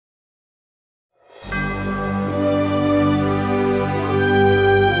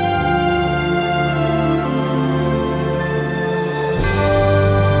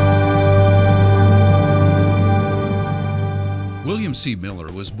C.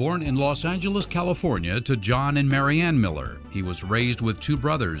 Miller was born in Los Angeles, California to John and Marianne Miller. He was raised with two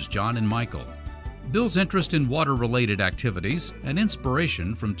brothers, John and Michael. Bill's interest in water-related activities and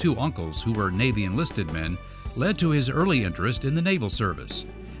inspiration from two uncles who were Navy enlisted men led to his early interest in the naval service.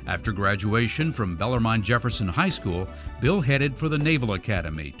 After graduation from Bellarmine Jefferson High School, Bill headed for the Naval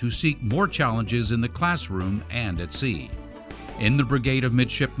Academy to seek more challenges in the classroom and at sea. In the Brigade of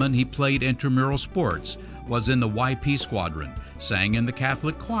Midshipmen, he played intramural sports, was in the YP Squadron, sang in the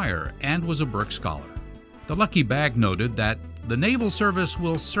Catholic choir, and was a Burke Scholar. The Lucky Bag noted that the naval service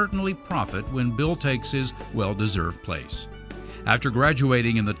will certainly profit when Bill takes his well-deserved place. After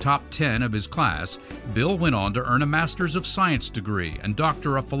graduating in the top 10 of his class, Bill went on to earn a Master's of Science degree and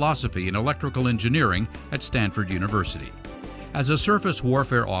Doctor of Philosophy in Electrical Engineering at Stanford University. As a surface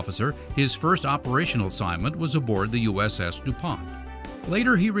warfare officer, his first operational assignment was aboard the USS DuPont.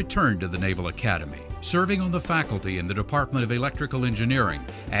 Later, he returned to the Naval Academy, serving on the faculty in the Department of Electrical Engineering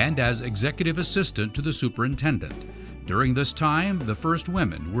and as executive assistant to the superintendent. During this time, the first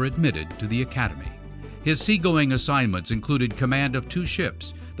women were admitted to the Academy. His seagoing assignments included command of two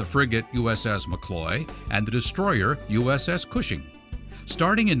ships, the frigate USS McCloy and the destroyer USS Cushing.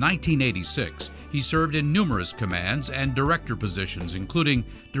 Starting in 1986, he served in numerous commands and director positions, including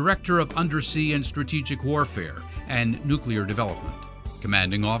Director of Undersea and Strategic Warfare and Nuclear Development,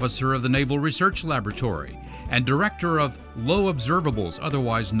 Commanding Officer of the Naval Research Laboratory, and Director of Low Observables,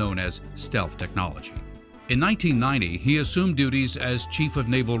 otherwise known as Stealth Technology. In 1990, he assumed duties as Chief of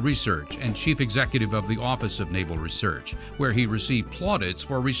Naval Research and Chief Executive of the Office of Naval Research, where he received plaudits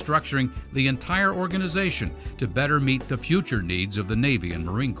for restructuring the entire organization to better meet the future needs of the Navy and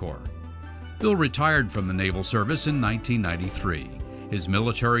Marine Corps. Bill retired from the Naval Service in 1993. His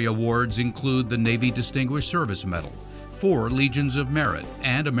military awards include the Navy Distinguished Service Medal, 4 Legions of Merit,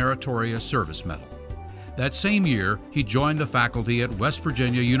 and a Meritorious Service Medal. That same year, he joined the faculty at West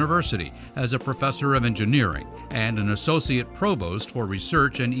Virginia University as a professor of engineering and an associate provost for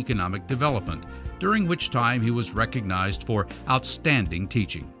research and economic development, during which time he was recognized for outstanding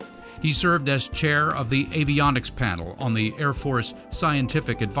teaching. He served as chair of the avionics panel on the Air Force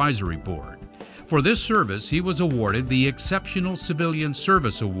Scientific Advisory Board. For this service, he was awarded the Exceptional Civilian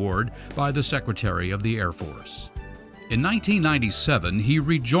Service Award by the Secretary of the Air Force. In 1997, he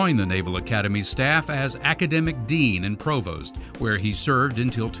rejoined the Naval Academy staff as Academic Dean and Provost, where he served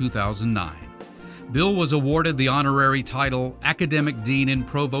until 2009. Bill was awarded the honorary title Academic Dean and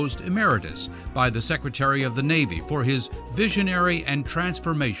Provost Emeritus by the Secretary of the Navy for his visionary and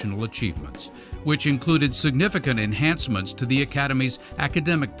transformational achievements, which included significant enhancements to the Academy's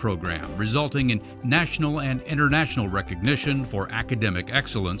academic program, resulting in national and international recognition for academic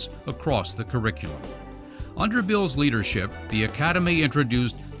excellence across the curriculum. Under Bill's leadership, the Academy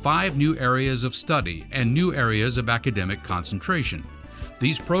introduced 5 new areas of study and new areas of academic concentration.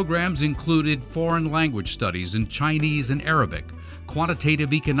 These programs included foreign language studies in Chinese and Arabic,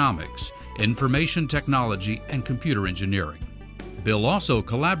 quantitative economics, information technology, and computer engineering. Bill also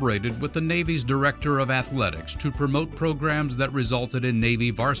collaborated with the Navy's Director of Athletics to promote programs that resulted in Navy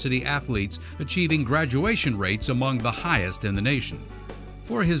varsity athletes achieving graduation rates among the highest in the nation.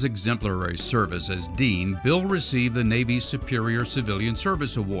 For his exemplary service as Dean, Bill received the Navy's Superior Civilian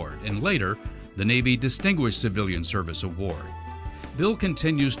Service Award and later the Navy Distinguished Civilian Service Award. Bill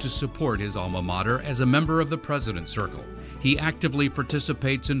continues to support his alma mater as a member of the President's Circle. He actively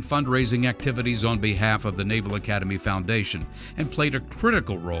participates in fundraising activities on behalf of the Naval Academy Foundation and played a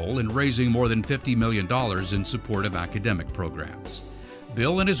critical role in raising more than $50 million in support of academic programs.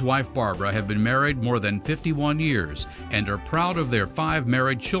 Bill and his wife Barbara have been married more than 51 years and are proud of their 5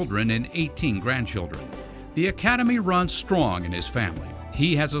 married children and 18 grandchildren. The Academy runs strong in his family.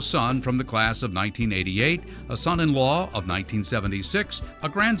 He has a son from the class of 1988, a son-in-law of 1976, a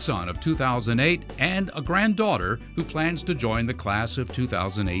grandson of 2008, and a granddaughter who plans to join the class of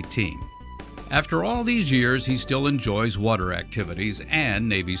 2018. After all these years, he still enjoys water activities and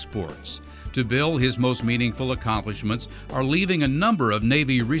Navy sports. To Bill, his most meaningful accomplishments are leaving a number of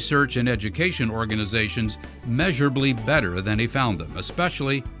Navy research and education organizations measurably better than he found them,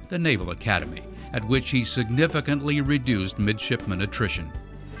 especially the Naval Academy, at which he significantly reduced midshipman attrition.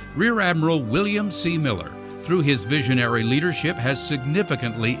 Rear Admiral William C. Miller, through his visionary leadership, has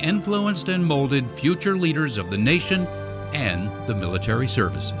significantly influenced and molded future leaders of the nation and the military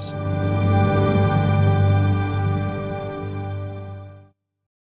services.